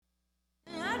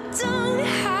don't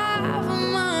have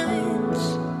much,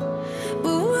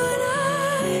 but what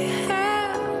I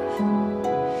have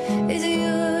is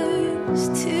yours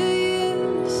to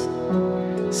use.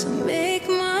 So make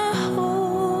my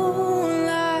whole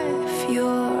life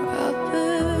your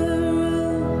upper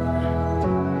room.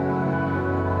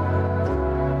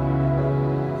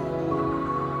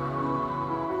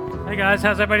 Hey guys,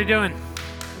 how's everybody doing?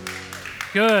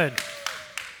 Good.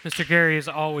 Mr. Gary is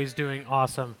always doing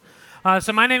awesome.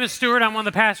 So my name is Stuart. I'm one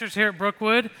of the pastors here at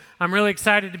Brookwood. I'm really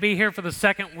excited to be here for the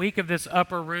second week of this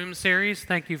Upper Room series.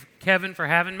 Thank you, Kevin, for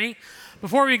having me.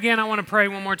 Before we begin, I want to pray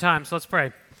one more time, so let's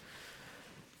pray.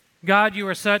 God, you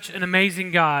are such an amazing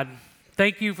God.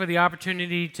 Thank you for the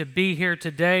opportunity to be here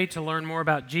today to learn more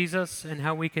about Jesus and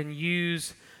how we can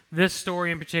use this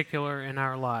story in particular in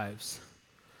our lives.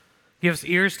 Give us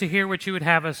ears to hear what you would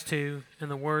have us to and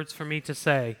the words for me to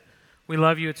say. We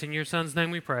love you. It's in your son's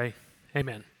name we pray.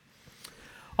 Amen.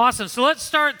 Awesome. So let's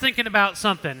start thinking about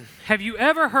something. Have you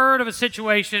ever heard of a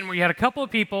situation where you had a couple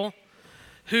of people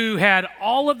who had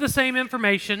all of the same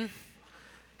information,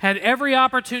 had every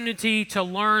opportunity to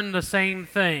learn the same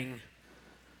thing,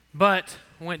 but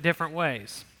went different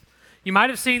ways? You might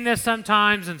have seen this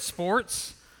sometimes in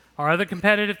sports or other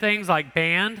competitive things like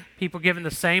band, people given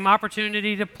the same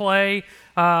opportunity to play,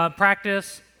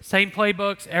 practice, same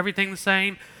playbooks, everything the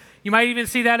same. You might even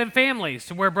see that in families,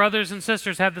 to where brothers and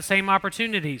sisters have the same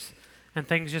opportunities, and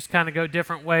things just kind of go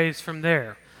different ways from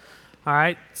there. All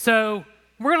right, so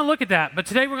we're going to look at that, but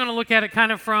today we're going to look at it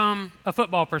kind of from a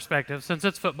football perspective, since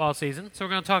it's football season, so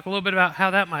we're going to talk a little bit about how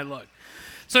that might look.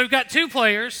 So we've got two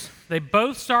players. They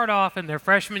both start off in their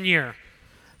freshman year,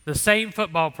 the same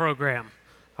football program.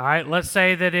 All right, let's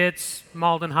say that it's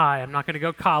Malden High. I'm not going to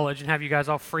go college and have you guys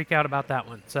all freak out about that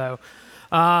one. So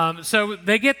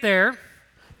they get there.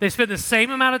 They spend the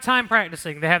same amount of time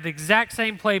practicing. They have the exact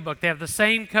same playbook. They have the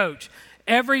same coach.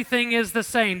 Everything is the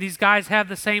same. These guys have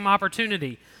the same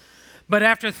opportunity. But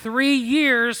after 3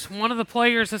 years, one of the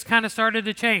players has kind of started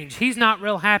to change. He's not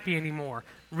real happy anymore.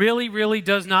 Really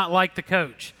does not like the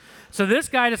coach. So this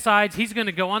guy decides he's going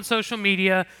to go on social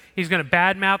media. He's going to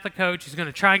badmouth the coach. He's going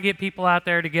to try and get people out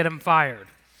there to get him fired.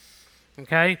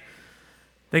 Okay?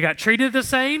 They got treated the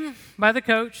same by the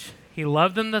coach. He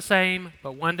loved them the same,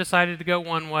 but one decided to go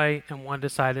one way and one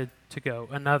decided to go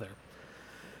another.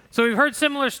 So we've heard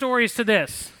similar stories to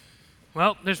this.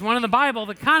 Well, there's one in the Bible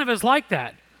that kind of is like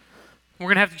that. We're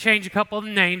going to have to change a couple of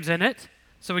the names in it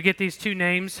so we get these two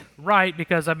names right,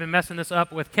 because I've been messing this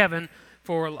up with Kevin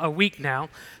for a week now.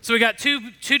 So we got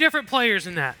two different players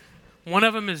in that. One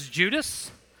of them is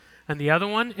Judas, and the other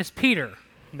one is Peter,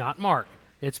 not Mark.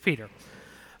 It's Peter.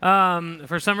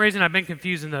 For some reason, I've been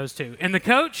confusing those two. And the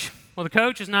coach? Well, the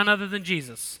coach is none other than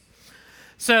Jesus.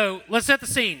 So let's set the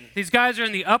scene. These guys are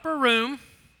in the upper room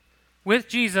with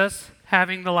Jesus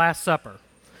having the Last Supper.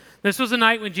 This was a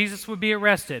night when Jesus would be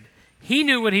arrested. He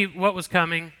knew what was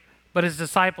coming, but his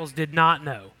disciples did not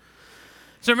know.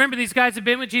 So remember, these guys have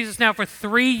been with Jesus now for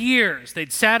 3 years.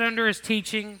 They'd sat under his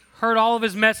teaching, heard all of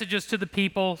his messages to the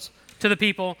people,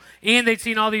 and they'd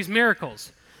seen all these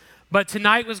miracles. But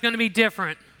tonight was going to be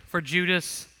different for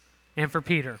Judas and for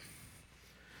Peter.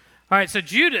 All right, so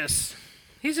Judas,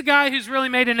 he's a guy who's really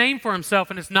made a name for himself,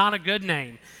 and it's not a good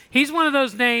name. He's one of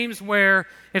those names where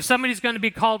if somebody's going to be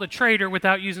called a traitor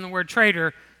without using the word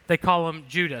traitor, they call him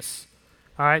Judas.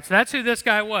 All right, so that's who this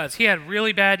guy was. He had a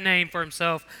really bad name for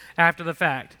himself after the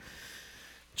fact.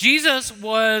 Judas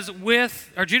was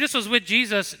with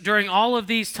Jesus during all of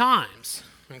these times,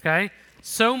 okay?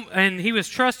 And he was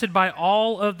trusted by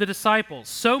all of the disciples,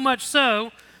 so much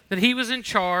so that he was in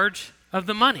charge of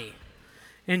the money.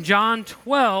 In John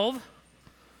 12,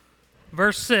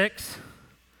 verse 6,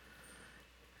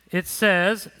 it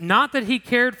says, "Not that he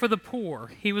cared for the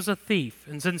poor, he was a thief.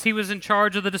 And since he was in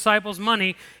charge of the disciples'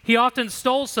 money, he often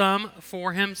stole some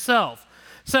for himself."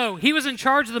 So he was in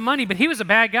charge of the money, but he was a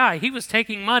bad guy. He was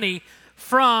taking money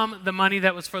from the money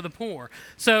that was for the poor.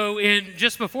 So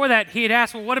just before that, he had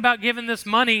asked, well, what about giving this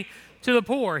money to the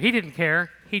poor? He didn't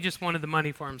care. He just wanted the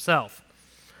money for himself.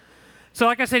 So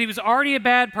like I said, he was already a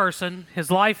bad person, his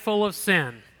life full of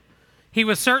sin. He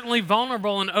was certainly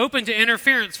vulnerable and open to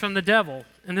interference from the devil.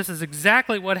 And this is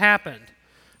exactly what happened.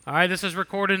 All right, this is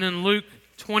recorded in Luke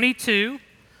 22,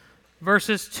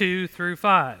 verses 2 through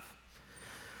 5.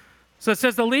 So it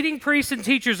says, the leading priests and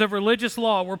teachers of religious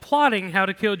law were plotting how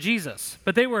to kill Jesus,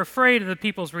 but they were afraid of the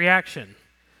people's reaction.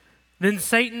 Then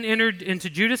Satan entered into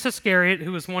Judas Iscariot,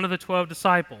 who was one of the 12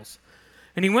 disciples.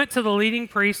 And he went to the leading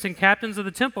priests and captains of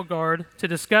the temple guard to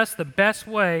discuss the best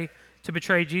way to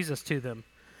betray Jesus to them.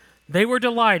 They were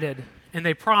delighted, and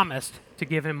they promised to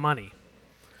give him money.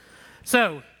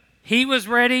 So He was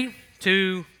ready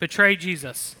to betray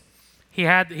Jesus. He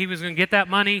was going to get that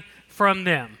money from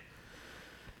them.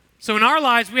 So in our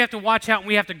lives, we have to watch out and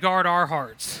we have to guard our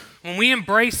hearts. When we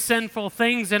embrace sinful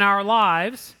things in our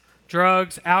lives,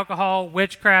 drugs, alcohol,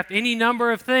 witchcraft, any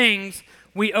number of things,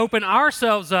 we open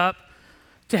ourselves up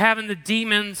to having the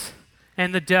demons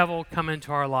and the devil come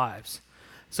into our lives.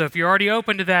 So if you're already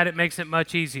open to that, it makes it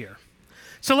much easier.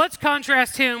 So let's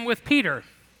contrast him with Peter.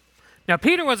 Now,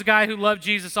 Peter was a guy who loved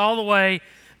Jesus all the way,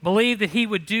 believed that he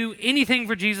would do anything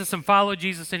for Jesus and follow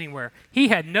Jesus anywhere. He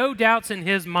had no doubts in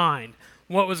his mind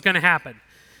what was going to happen,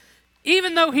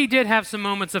 even though he did have some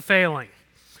moments of failing.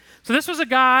 So this was a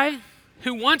guy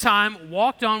who one time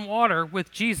walked on water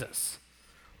with Jesus.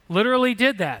 Literally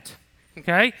did that,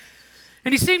 okay?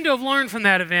 And he seemed to have learned from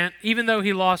that event, even though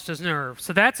he lost his nerve.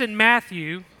 So that's in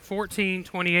Matthew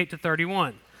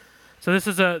 14:28-31. So this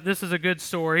is a good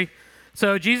story.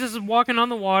 So Jesus is walking on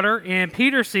the water, and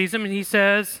Peter sees him, and he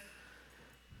says,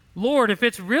 "Lord, if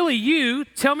it's really you,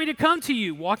 tell me to come to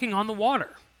you," walking on the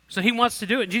water. So he wants to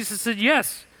do it. Jesus said,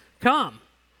 "Yes, come."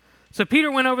 So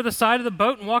Peter went over the side of the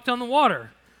boat and walked on the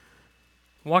water,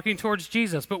 walking towards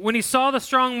Jesus. But when he saw the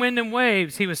strong wind and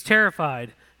waves, he was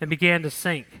terrified and began to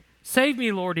sink. "Save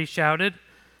me, Lord," he shouted.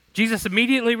 Jesus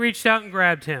immediately reached out and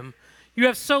grabbed him. "You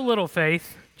have so little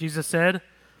faith," Jesus said.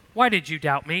 "Why did you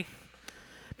doubt me?"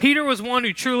 Peter was one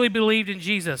who truly believed in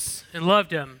Jesus and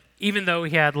loved him, even though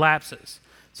he had lapses.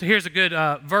 So here's a good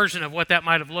version of what that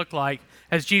might have looked like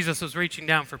as Jesus was reaching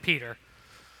down for Peter.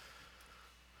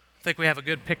 I think we have a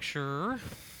good picture.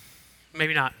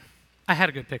 Maybe not. I had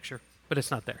a good picture, but it's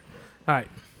not there. All right.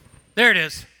 There it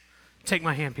is. Take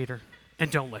my hand, Peter,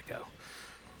 and don't let go.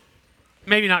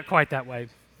 Maybe not quite that way,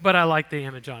 but I like the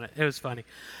image on it. It was funny.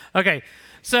 Okay,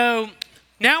 so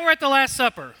now we're at the Last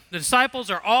Supper. The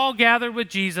disciples are all gathered with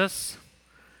Jesus,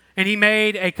 and he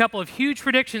made a couple of huge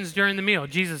predictions during the meal.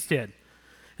 Jesus did.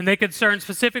 And they concern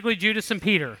specifically Judas and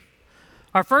Peter.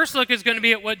 Our first look is going to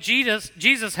be at what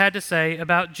Jesus had to say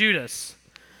about Judas.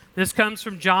 This comes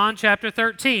from John chapter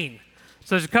 13.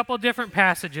 So there's a couple of different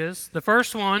passages. The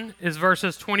first one is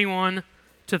verses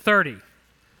 21-30.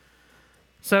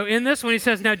 So in this one, he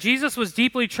says, "Now Jesus was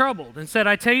deeply troubled and said,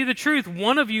 'I tell you the truth,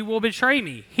 one of you will betray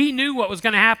me.'" He knew what was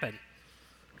going to happen.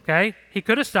 Okay? He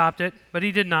could have stopped it, but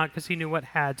he did not because he knew what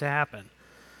had to happen.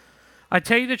 "I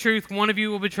tell you the truth, one of you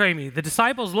will betray me." The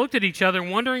disciples looked at each other,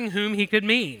 wondering whom he could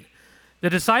mean. The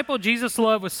disciple Jesus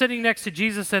loved was sitting next to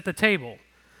Jesus at the table.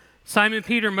 Simon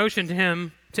Peter motioned to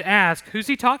him to ask, "Who's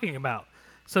he talking about?"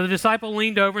 So the disciple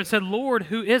leaned over and said, "Lord,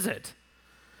 who is it?"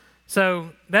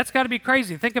 So that's got to be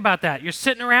crazy. Think about that. You're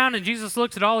sitting around and Jesus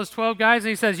looks at all his 12 guys and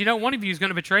he says, "One of you is going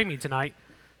to betray me tonight."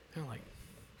 They're like,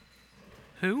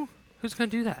 "Who? Who's going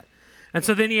to do that?" And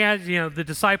so then he adds, the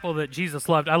disciple that Jesus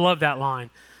loved. I love that line.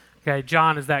 Okay,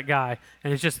 John is that guy.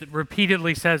 And it just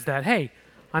repeatedly says that, "Hey,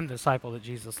 I'm the disciple that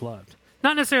Jesus loved."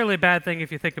 Not necessarily a bad thing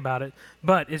if you think about it,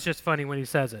 but it's just funny when he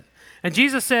says it. And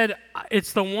Jesus said,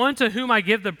 "It's the one to whom I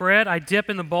give the bread I dip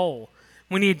in the bowl."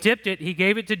 When he had dipped it, he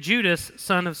gave it to Judas,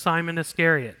 son of Simon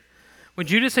Iscariot. When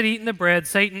Judas had eaten the bread,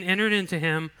 Satan entered into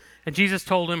him, and Jesus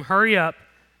told him, "Hurry up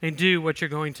and do what you're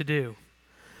going to do."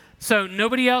 So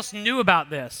nobody else knew about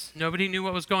this. Nobody knew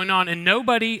what was going on, and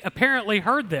nobody apparently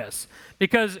heard this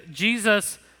because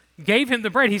Jesus gave him the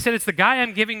bread. He said, "It's the guy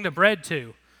I'm giving the bread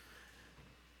to."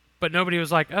 But nobody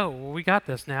was like, "Oh, well, we got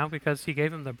this now because he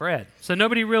gave him the bread." So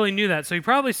nobody really knew that. So he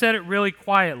probably said it really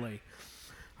quietly.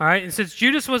 All right, and since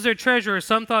Judas was their treasurer,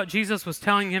 some thought Jesus was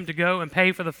telling him to go and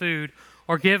pay for the food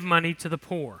or give money to the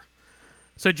poor.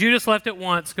 So Judas left at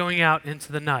once, going out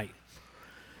into the night.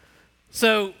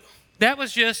 So that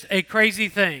was just a crazy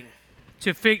thing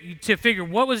to figure.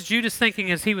 What was Judas thinking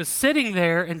as he was sitting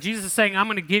there and Jesus is saying, "I'm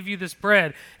going to give you this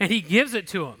bread," and he gives it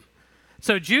to him.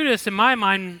 So Judas, in my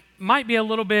mind, might be a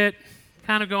little bit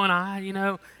kind of going,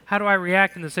 how do I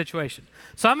react in the situation?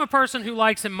 So I'm a person who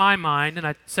likes, in my mind, and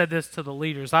I said this to the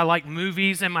leaders, I like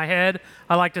movies in my head.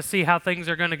 I like to see how things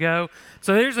are going to go.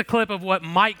 So there's a clip of what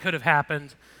could have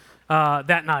happened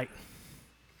that night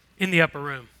in the upper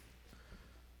room.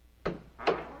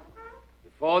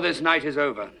 "Before this night is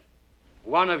over,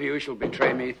 one of you shall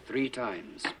betray me 3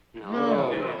 times.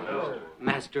 No.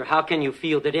 Master, how can you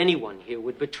feel that anyone here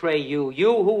would betray you?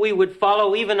 You who we would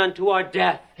follow even unto our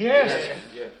death. Yes.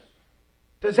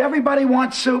 Does everybody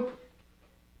want soup?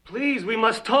 Please, we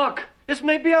must talk. This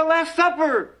may be our last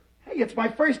supper. Hey, it's my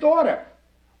first order.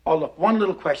 Oh, look, one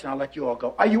little question, I'll let you all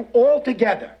go. Are you all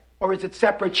together, or is it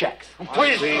separate checks?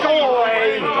 Please, go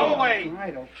away. Go away. All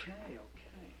right, okay.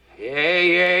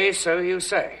 Yea, so you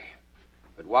say.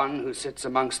 But one who sits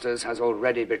amongst us has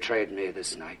already betrayed me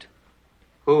this night.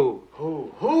 Who?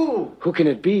 Who can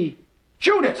it be?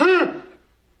 Judas!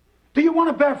 Do you want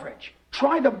a beverage?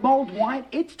 Try the mulled wine.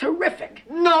 It's terrific.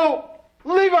 No!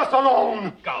 Leave us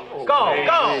alone!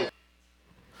 Go!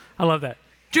 I love that.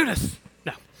 Judas!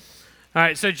 No. All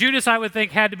right, so Judas, I would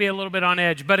think, had to be a little bit on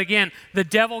edge. But again, the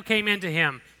devil came into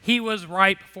him. He was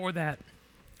ripe for that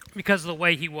because of the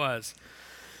way he was.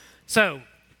 So,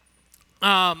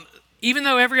 even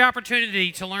though every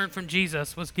opportunity to learn from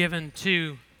Jesus was given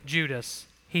to Judas,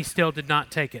 he still did not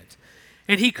take it.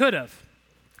 And he could have.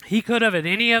 He could have at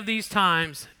any of these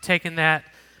times taken that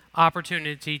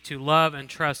opportunity to love and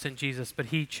trust in Jesus, but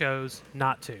he chose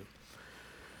not to.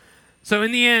 So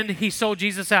in the end, he sold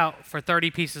Jesus out for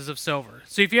 30 pieces of silver.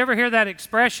 So if you ever hear that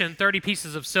expression, 30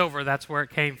 pieces of silver, that's where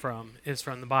it came from, is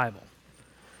from the Bible.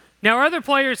 Now our other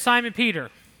player is Simon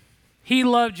Peter. He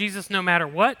loved Jesus no matter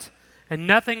what, and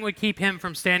nothing would keep him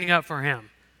from standing up for him,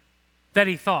 that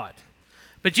he thought.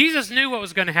 But Jesus knew what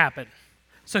was going to happen.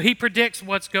 So he predicts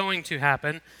what's going to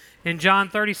happen. In John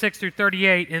 36 through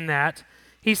 38 in that,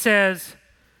 he says,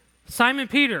 Simon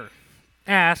Peter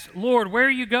asked, Lord, where are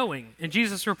you going? And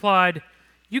Jesus replied,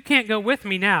 you can't go with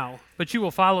me now, but you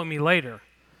will follow me later.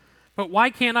 But why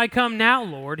can't I come now,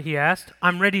 Lord? He asked.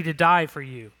 I'm ready to die for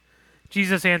you.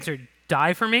 Jesus answered,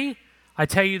 die for me? I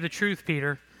tell you the truth,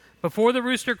 Peter. Before the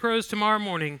rooster crows tomorrow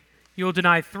morning, you will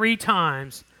deny 3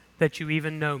 times that you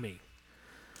even know me.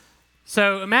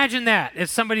 So imagine that.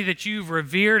 It's somebody that you've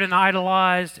revered and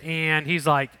idolized, and he's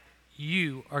like,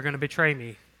 you are going to betray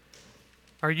me.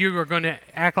 Or you are going to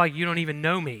act like you don't even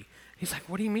know me. He's like,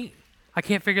 what do you mean? I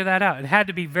can't figure that out. It had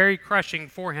to be very crushing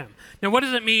for him. Now, what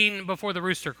does it mean before the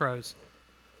rooster crows?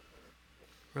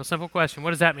 Real simple question.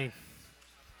 What does that mean?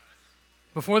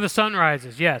 Before the sun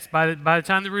rises, yes. By the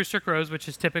time the rooster crows, which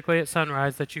is typically at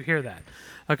sunrise, that you hear that.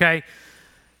 Okay?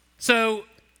 So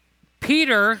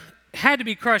Peter had to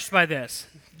be crushed by this.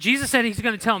 Jesus said he's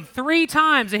going to tell him 3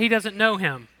 times that he doesn't know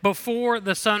him before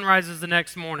the sun rises the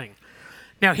next morning.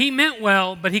 Now, he meant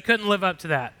well, but he couldn't live up to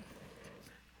that.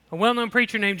 A well-known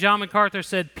preacher named John MacArthur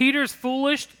said, Peter's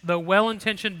foolish, though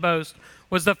well-intentioned boast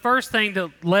was the first thing that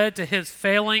led to his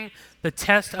failing the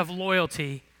test of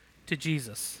loyalty to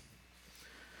Jesus.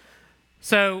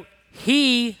 So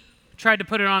he tried to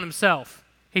put it on himself.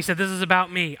 He said, this is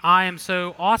about me. I am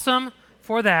so awesome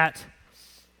for that.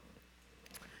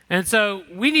 And so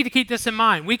we need to keep this in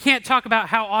mind. We can't talk about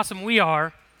how awesome we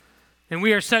are, and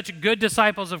we are such good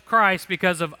disciples of Christ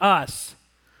because of us.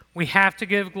 We have to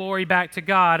give glory back to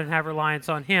God and have reliance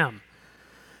on him.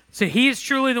 So he is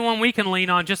truly the one we can lean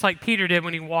on, just like Peter did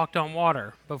when he walked on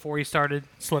water before he started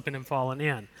slipping and falling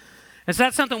in. And so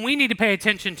that's something we need to pay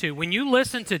attention to. When you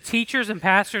listen to teachers and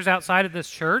pastors outside of this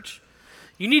church,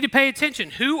 you need to pay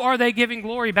attention. Who are they giving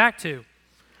glory back to?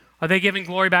 Are they giving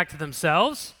glory back to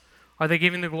themselves? Are they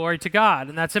giving the glory to God?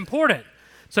 And that's important.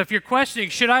 So if you're questioning,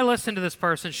 should I listen to this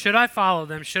person? Should I follow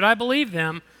them? Should I believe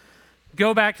them?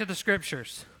 Go back to the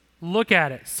scriptures. Look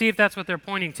at it. See if that's what they're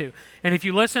pointing to. And if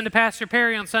you listen to Pastor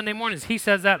Perry on Sunday mornings, he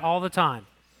says that all the time.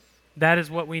 That is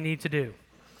what we need to do.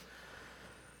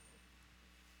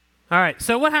 All right,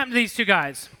 so what happened to these 2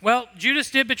 guys? Well,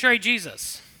 Judas did betray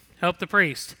Jesus, help the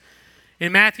priest.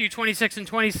 In Matthew 26 and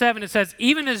 27, it says,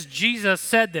 even as Jesus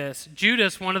said this,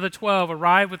 Judas, one of the 12,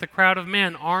 arrived with a crowd of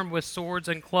men armed with swords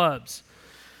and clubs.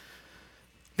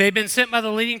 They had been sent by the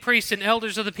leading priests and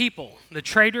elders of the people. The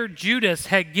traitor Judas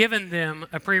had given them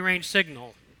a prearranged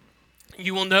signal.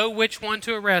 You will know which one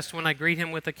to arrest when I greet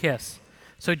him with a kiss.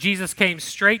 So Jesus came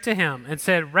straight to him and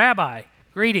said, Rabbi,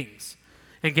 greetings,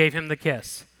 and gave him the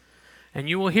kiss. And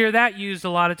you will hear that used a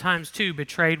lot of times too,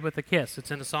 betrayed with a kiss.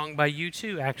 It's in a song by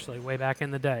U2, actually, way back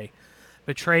in the day.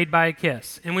 Betrayed by a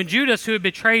kiss. And when Judas, who had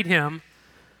betrayed him,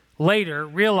 later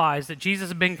realized that Jesus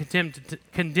had been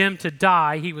condemned to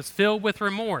die, he was filled with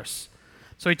remorse.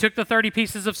 So he took the 30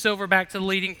 pieces of silver back to the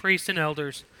leading priests and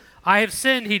elders. I have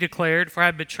sinned, he declared, for I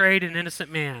have betrayed an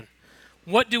innocent man.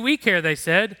 What do we care, they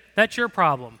said. That's your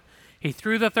problem. He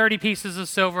threw the 30 pieces of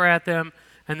silver at them,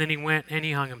 and then he went and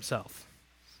he hung himself.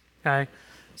 Okay?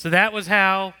 So that was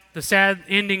how the sad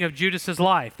ending of Judas's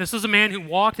life. This was a man who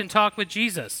walked and talked with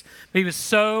Jesus, but he was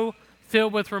so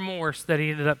filled with remorse that he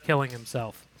ended up killing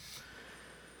himself.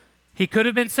 He could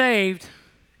have been saved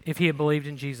if he had believed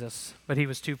in Jesus, but he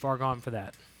was too far gone for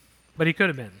that. But he could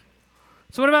have been.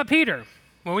 So what about Peter?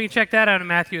 Well, we can check that out in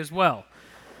Matthew as well.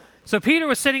 So Peter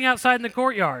was sitting outside in the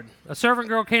courtyard. A servant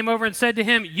girl came over and said to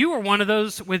him, you are one of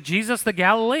those with Jesus the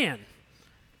Galilean.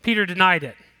 Peter denied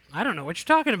it. I don't know what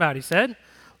you're talking about, he said.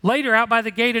 Later, out by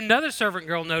the gate, another servant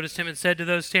girl noticed him and said to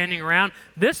those standing around,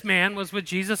 this man was with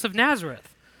Jesus of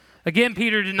Nazareth. Again,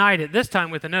 Peter denied it, this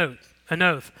time with an oath.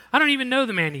 I don't even know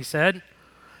the man, he said.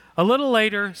 A little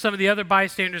later, some of the other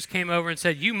bystanders came over and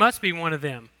said, "You must be one of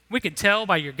them. We could tell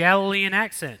by your Galilean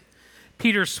accent."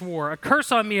 Peter swore, "A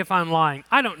curse on me if I'm lying.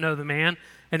 I don't know the man."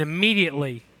 And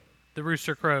immediately the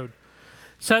rooster crowed.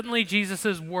 Suddenly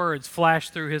Jesus' words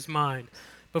flashed through his mind.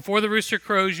 "Before the rooster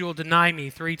crows, you will deny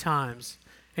me 3 times.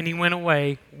 And he went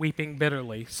away weeping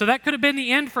bitterly. So that could have been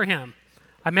the end for him.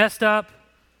 I messed up.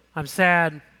 I'm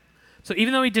sad. So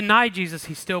even though he denied Jesus,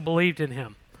 he still believed in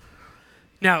him.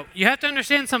 Now, you have to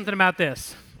understand something about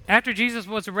this. After Jesus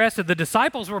was arrested, the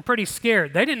disciples were pretty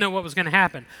scared. They didn't know what was going to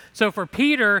happen. So for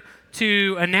Peter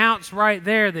to announce right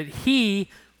there that he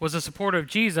was a supporter of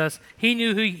Jesus, he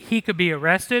knew he could be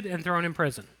arrested and thrown in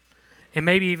prison and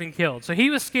maybe even killed. So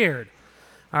he was scared,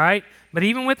 all right? But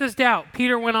even with his doubt,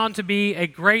 Peter went on to be a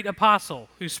great apostle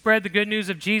who spread the good news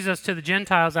of Jesus to the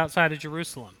Gentiles outside of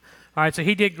Jerusalem. All right, so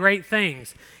he did great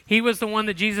things. He was the one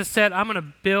that Jesus said, "I'm going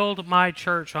to build my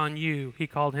church on you." He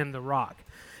called him the Rock.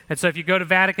 And so if you go to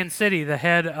Vatican City,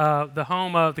 the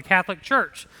home of the Catholic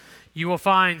Church, you will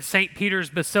find St. Peter's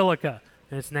Basilica,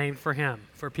 and it's named for him,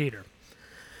 for Peter.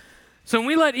 So when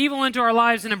we let evil into our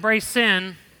lives and embrace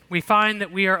sin, we find that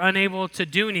we are unable to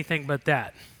do anything but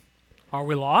that. Are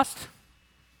we lost?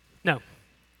 No.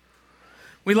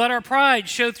 We let our pride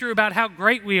show through about how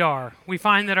great we are. We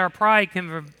find that our pride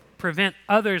can prevent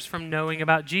others from knowing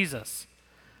about Jesus.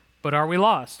 But are we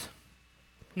lost?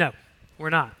 No,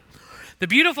 we're not. The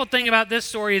beautiful thing about this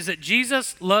story is that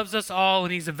Jesus loves us all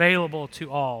and he's available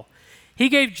to all. He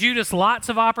gave Judas lots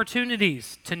of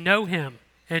opportunities to know him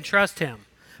and trust him.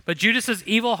 But Judas's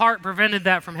evil heart prevented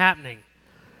that from happening.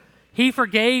 He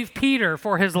forgave Peter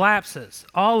for his lapses,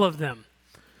 all of them.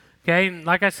 Okay, and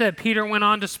like I said, Peter went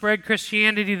on to spread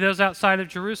Christianity to those outside of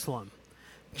Jerusalem.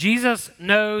 Jesus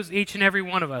knows each and every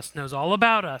one of us, knows all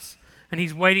about us, and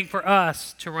he's waiting for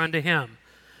us to run to him.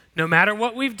 No matter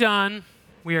what we've done,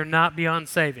 we are not beyond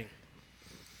saving.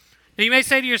 Now you may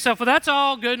say to yourself, well, that's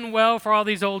all good and well for all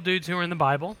these old dudes who are in the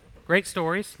Bible. Great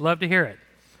stories, love to hear it.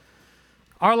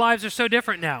 Our lives are so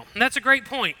different now, and that's a great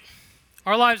point.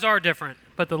 Our lives are different,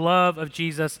 but the love of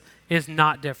Jesus is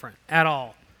not different at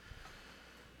all.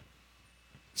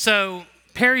 So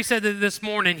Perry said that this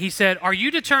morning, he said, "Are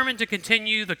you determined to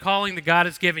continue the calling that God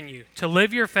has given you, to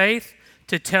live your faith,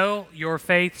 to tell your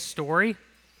faith story?"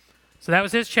 So that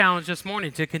was his challenge this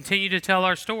morning, to continue to tell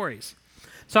our stories.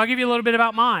 So I'll give you a little bit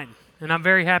about mine, and I'm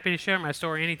very happy to share my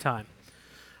story anytime.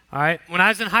 All right, when I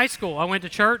was in high school, I went to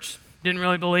church, didn't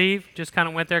really believe, just kind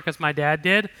of went there because my dad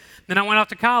did. Then I went off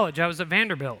to college. I was at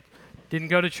Vanderbilt. Didn't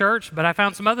go to church, but I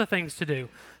found some other things to do.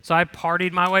 So I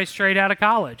partied my way straight out of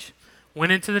college.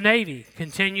 Went into the Navy,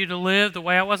 continued to live the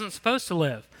way I wasn't supposed to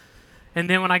live. And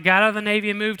then when I got out of the Navy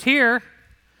and moved here,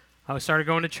 I started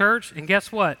going to church, and guess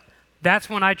what? That's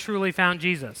when I truly found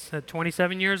Jesus, at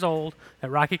 27 years old, at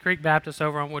Rocky Creek Baptist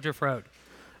over on Woodruff Road.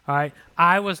 All right,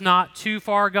 I was not too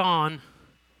far gone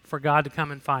for God to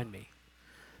come and find me.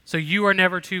 So you are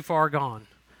never too far gone.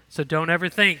 So don't ever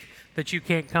think that you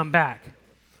can't come back.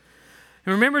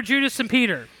 And remember Judas and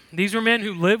Peter. These were men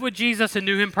who lived with Jesus and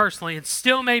knew him personally and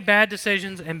still made bad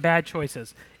decisions and bad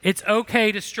choices. It's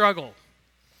okay to struggle.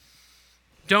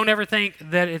 Don't ever think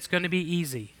that it's going to be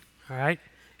easy, all right?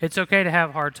 It's okay to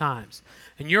have hard times.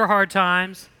 And your hard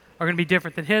times are going to be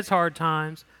different than his hard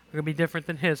times, are going to be different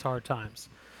than his hard times.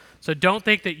 So don't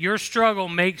think that your struggle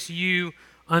makes you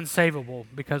unsavable,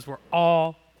 because we're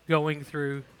all going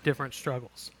through different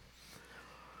struggles.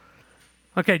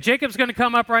 Okay, Jacob's going to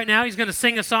come up right now. He's going to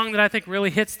sing a song that I think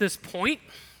really hits this point.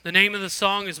 The name of the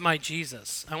song is My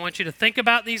Jesus. I want you to think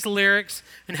about these lyrics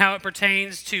and how it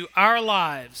pertains to our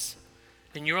lives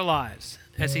and your lives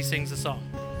as he sings the song.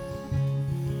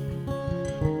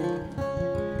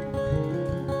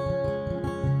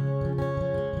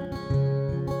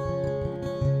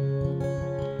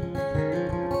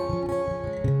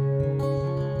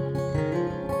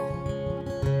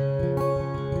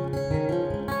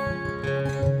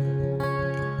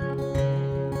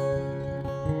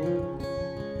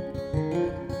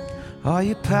 Are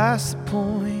you past the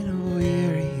point of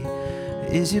weary?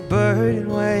 Is your burden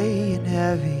weighing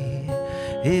heavy?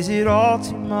 Is it all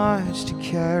too much to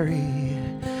carry?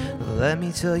 Let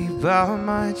me tell you about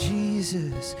my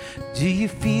Jesus. Do you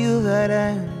feel that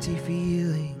empty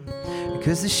feeling?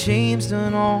 Because the shame's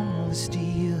done all the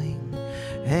stealing,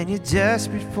 and you're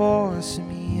desperate for some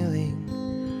healing.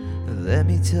 Let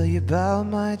me tell you about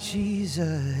my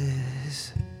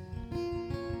Jesus.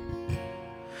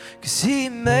 'Cause he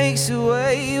makes a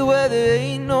way where there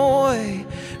ain't no way.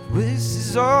 This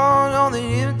is on the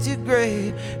empty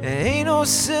grave. There ain't no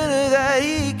sinner that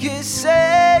he can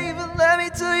save. And let me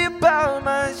tell you about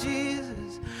my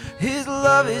Jesus. His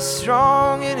love is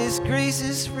strong and His grace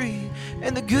is free.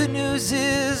 And the good news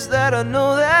is that I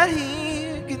know that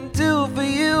He can do for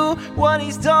you what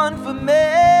He's done for me.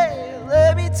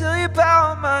 Let me tell you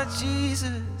about my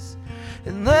Jesus,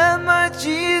 and let my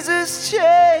Jesus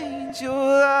change your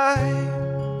life.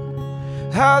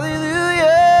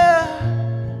 Hallelujah,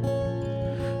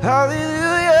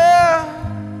 hallelujah,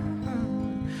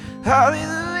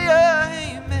 hallelujah,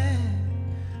 amen,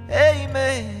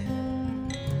 amen.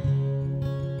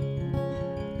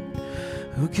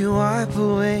 Who can wipe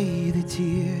away the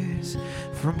tears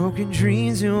from broken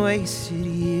dreams and wasted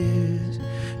years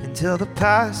and tell the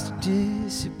past to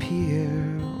disappear?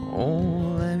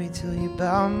 Oh, let me tell you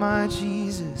about my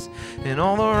Jesus and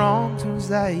all the wrong turns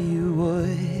that you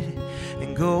would,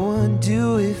 and go and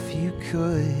do if you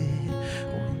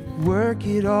could, work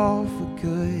it all for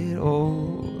good.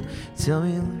 Oh, let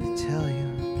me tell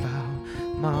you about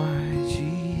my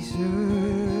Jesus.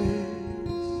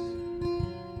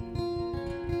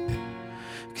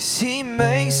 'Cause He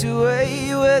makes a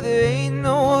way where there ain't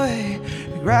no way.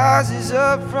 He rises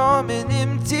up from an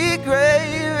empty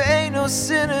grave. Ain't no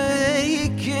sinner that He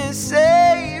can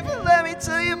save. Let me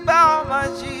tell you about my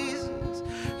Jesus.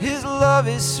 His love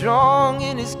is strong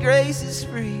and His grace is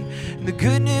free. And the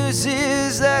good news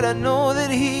is that I know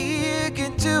that He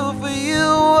can do for you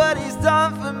what He's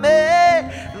done for me.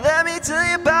 Let me tell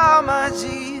you about my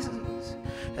Jesus,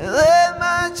 and let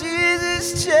my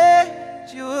Jesus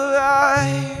change your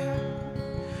life.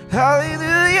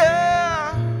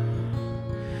 Hallelujah,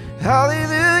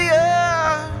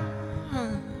 hallelujah,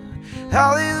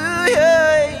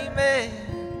 hallelujah, amen,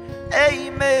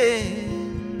 amen.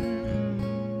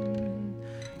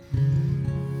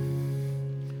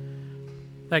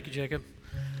 Thank you, Jacob.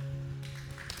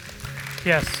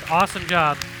 Yes, awesome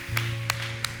job.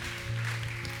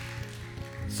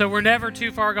 So we're never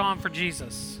too far gone for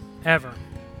Jesus, ever.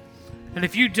 And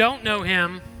if you don't know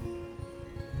Him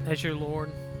as your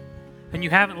Lord, and you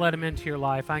haven't let Him into your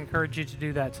life, I encourage you to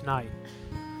do that tonight.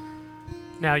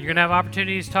 Now, you're going to have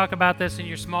opportunities to talk about this in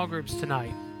your small groups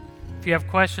tonight. If you have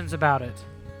questions about it,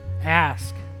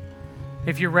 ask.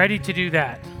 If you're ready to do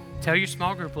that, tell your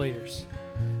small group leaders.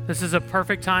 This is a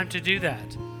perfect time to do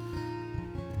that.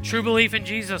 True belief in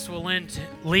Jesus will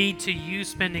lead to you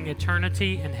spending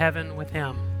eternity in heaven with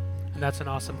Him. And that's an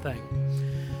awesome thing.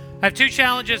 I have two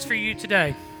challenges for you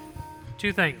today.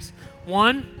 Two things.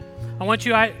 One, I want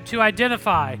you to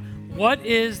identify what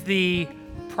is the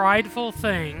prideful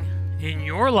thing in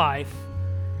your life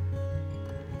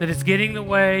that is getting in the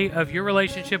way of your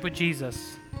relationship with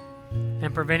Jesus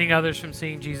and preventing others from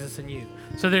seeing Jesus in you.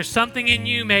 So there's something in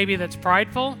you maybe that's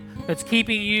prideful, that's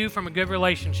keeping you from a good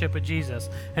relationship with Jesus,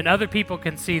 and other people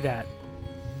can see that.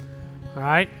 All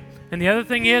right? And the other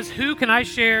thing is, who can I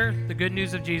share the good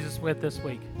news of Jesus with this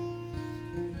week?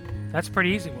 That's a pretty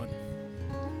easy one.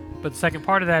 But the second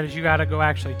part of that is you got to go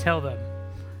actually tell them.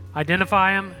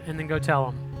 Identify them and then go tell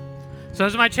them. So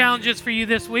those are my challenges for you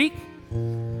this week.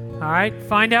 All right?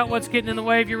 Find out what's getting in the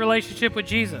way of your relationship with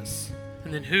Jesus.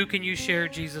 And then who can you share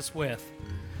Jesus with?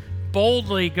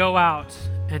 Boldly go out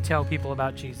and tell people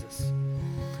about Jesus.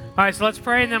 All right, so let's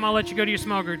pray, and then I'll let you go to your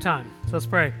small group time. So let's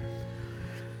pray.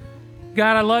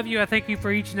 God, I love you. I thank you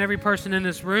for each and every person in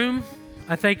this room.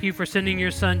 I thank you for sending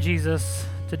your son, Jesus,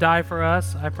 to die for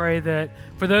us. I pray that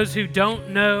for those who don't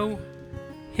know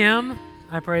him,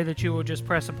 I pray that you will just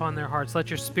press upon their hearts. Let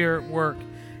your spirit work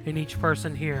in each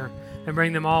person here and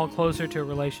bring them all closer to a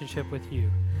relationship with you.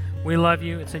 We love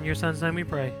you. It's in your son's name we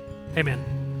pray. Amen.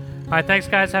 All right, thanks,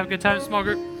 guys. Have a good time in small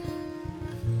group.